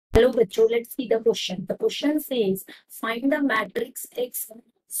Hello बच्चों, let's see the question. The question says find the matrix X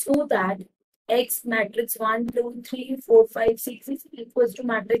so that X matrix 1 2 3 4 5 6 is equals to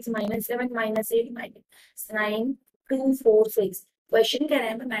matrix -7 -8 -9 2 4 6. Question कह रहा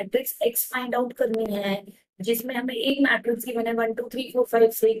है हमें matrix X find out करनी है जिसमें हमें एक मैट्रिक्स गिवन है 1 2 3 4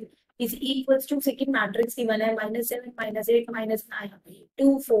 5 6 is equals to second matrix given है -7 -8 -9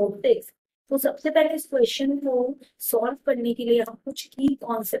 2 4 6. तो सबसे पहले इस क्वेश्चन को सॉल्व करने के लिए हम कुछ की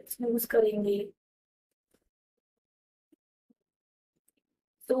कॉन्सेप्ट्स यूज करेंगे.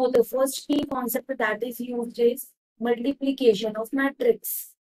 So the first key concept that is used is multiplication of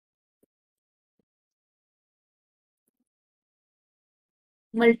matrix.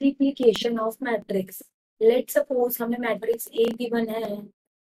 Multiplication of matrix. Let's suppose हमें मैट्रिक्स A गिवन है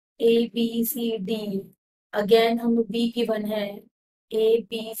A B C D. Again हमें B गिवन है A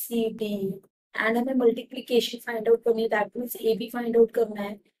B C D. And हमें multiplication find out करनी है. That means A B find out करना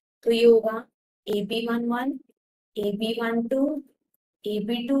है. तो ये होगा A B 1 1 A B 1 2 A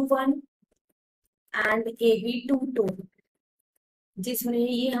B 2 1 and A B 2 2, जिसमें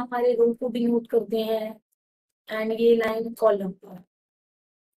ये हमारे रो को डिनोट करते हैं एंड ये लाइन कॉलम पर.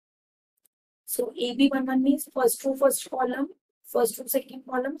 सो A B 1 1 means first row first column, first row second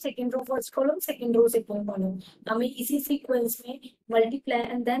column, second row first column, second row second column. हमें इसी सीक्वेंस में मल्टीप्लाई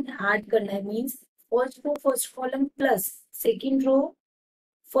एंड देन ऐड करना है. Means first row first column plus second row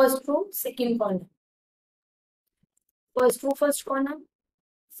first row second column, first row first column,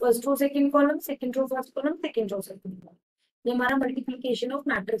 first row second column, second row first column, second row second column. ये हमारा multiplication of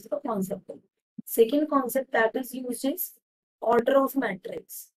matrix का concept है. Second concept that is used is order of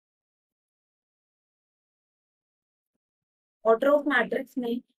matrix. Order of matrix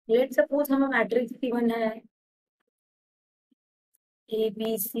में let suppose हमें matrix given है A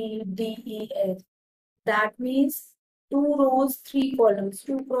B C D E F. That means 2 rows 3 columns,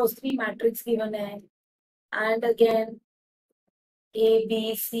 2 cross 3 matrix given है. And again A B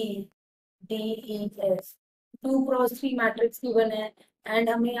C D E F 2 cross 3 matrix given है. And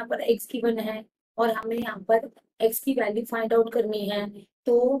हमें यहाँ पर x given है और हमें यहाँ पर x की वैल्यू फाइंड आउट करनी है.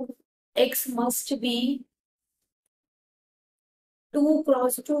 तो x must be 2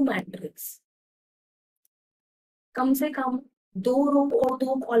 cross 2 matrix. कम से कम 2 रो और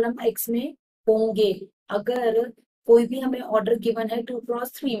 2 कॉलम x में होंगे अगर कोई भी हमें ऑर्डर गिवन है 2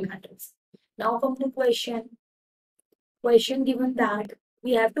 cross 3 matrix. Now come to question. Question given that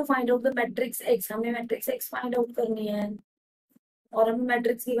we have to find out the matrix X. हमें matrix X find out करनी है और हमें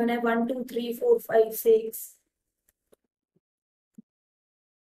matrix given है 1 2 3 4 5 6.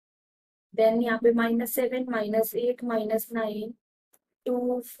 Then यहाँ पे -7 -8 -9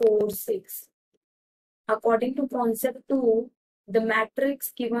 2 4 6. According to concept 2, the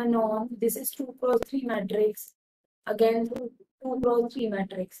matrix given on this is 2 cross 3 matrix. Again 2 cross 3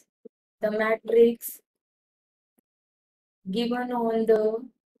 matrix. The matrix given on the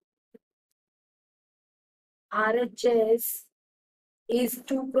RHS is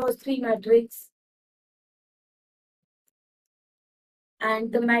 2 cross 3 matrix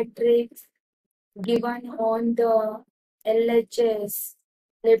and the matrix given on the LHS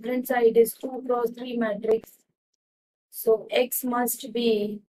left hand side is 2 cross 3 matrix. So X must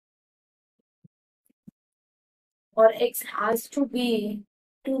be or X has to be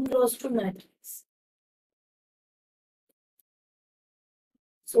 2 cross 2 matrix.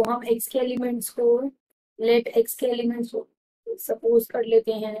 So हम x के elements को late x के elements को suppose कर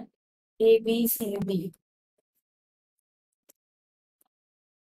लेते हैं a b c d.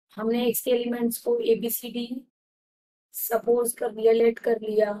 हमने x के एलिमेंट्स को a b c d suppose कर लिया, लेट कर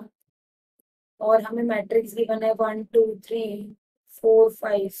लिया और हमें मैट्रिक्स गिवन है 1 2 3 4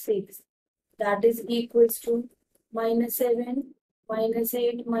 5 6. That is equals to -7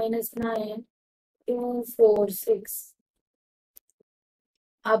 -8 -9 2 4 6.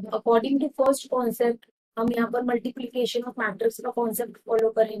 अब अकॉर्डिंग टू फर्स्ट कॉन्सेप्ट हम यहाँ पर मल्टीप्लीकेशन ऑफ मैट्रिक्स का कॉन्सेप्ट फॉलो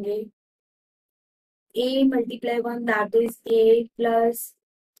करेंगे. a multiply 1 that is a plus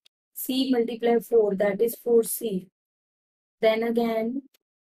c multiply 4 that is 4c. Then again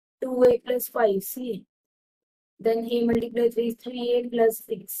 2a plus 5c. Then a multiply 3 is 3a plus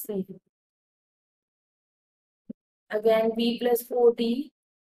 6c. Again b plus 4d.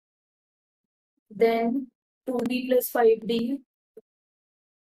 Then 2b plus 5d.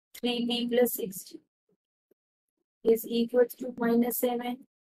 3b plus 6d is equals to -7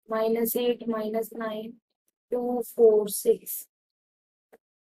 -8 -9 2 4 6.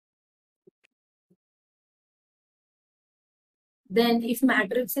 Then if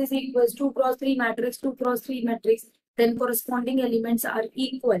matrix is equals 2 cross 3 matrix 2 cross 3 matrix, then corresponding elements are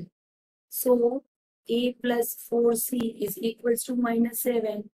equal. So a plus 4c is equals to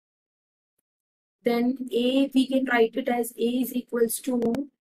 -7 then A we can write it as A is equals to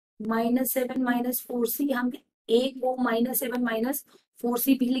 -7 - 4C. हम A को -7 -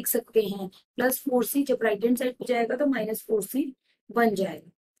 4C भी लिख सकते हैं, plus 4C जब right hand side पे जाएगा तो -4C बन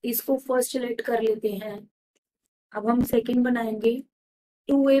जाएगा. इसको फर्स्ट लेट कर लेते हैं. अब हम सेकंड बनाएंगे.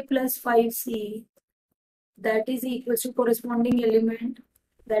 2A + 5C that is equal to corresponding element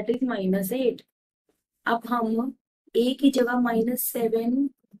that is -8. अब हम A की जगह -7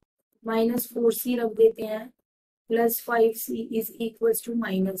 - 4C रख देते हैं, plus 5C is equal to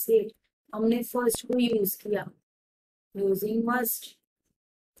 -8. हमने फर्स्ट को यूज किया, यूजिंग मस्ट.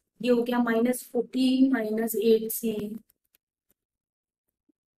 ये हो गया -14 - 8C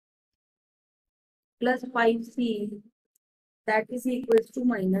plus 5C that is equal to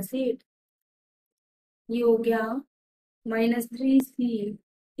 -8. ये हो गया -3C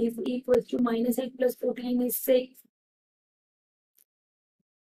is equal to -8 + 14 is 6.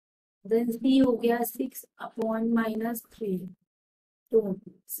 Then C हो गया 6/-3. तो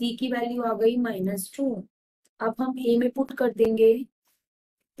C की वैल्यू आ गई -2. अब हम A में पुट कर देंगे.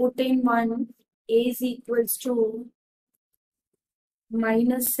 Put in 1. A is equals to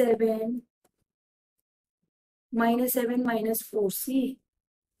 -7 - 4C.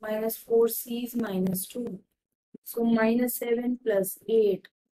 -4C is -2. So -7 + 8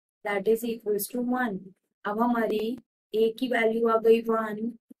 that is equals to 1. अब हमारी A की वैल्यू आ गई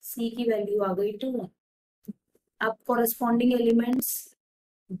 1, C की वैल्यू आ गई 2. अब कॉरस्पॉन्डिंग एलिमेंट्स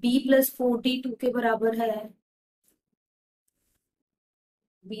B + 4D 2 के बराबर है.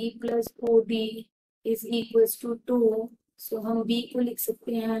 B + 4D is equals to 2. So हम B को लिख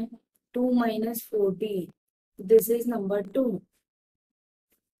सकते हैं 2 - 4D. This is number 2.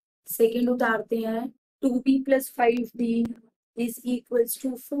 Second उतारते हैं. 2B + 5D is equals to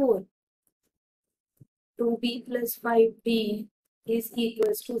 4. 2B + 5D is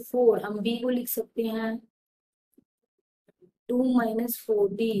equals to 4. हम B को लिख सकते हैं 2 -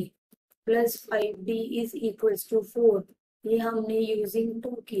 4D + 5D is equals to 4. ये हमने यूजिंग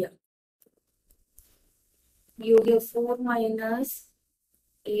 2 किया. ये हो गया 4 -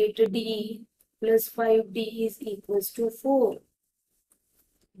 8D + 5D is equals to 4.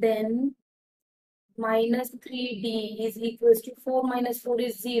 Then -3D is equals to 4 - 4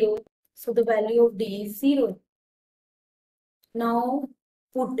 is 0. So the value of D is 0. Now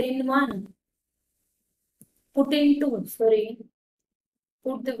put in 1. Put in 2. Sorry.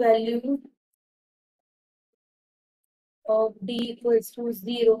 Put the value of D equals to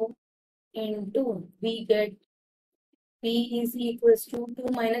 0 into. We get B is equals to 2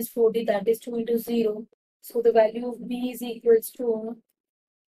 - 4D, that is 2 into 0. So the value of B is equals to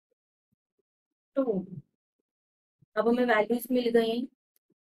 2. अब हमें values मिल गई.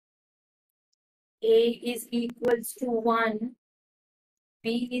 A is equals to 1, B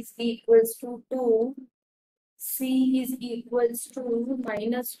is equals to 2, C is equals to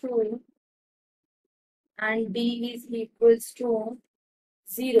 -2 and D is equals to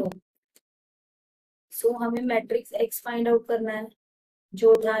 0. So हमें matrix X find out करना है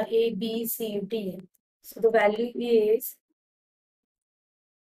जो था A B C D. So the value is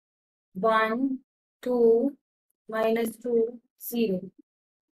 1 2 -2 0.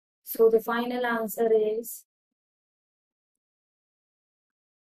 So the final answer is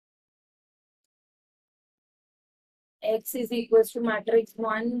X is equals to matrix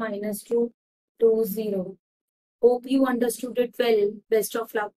 1 - 2 2 0. Hope you understood it well. Best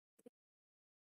of luck.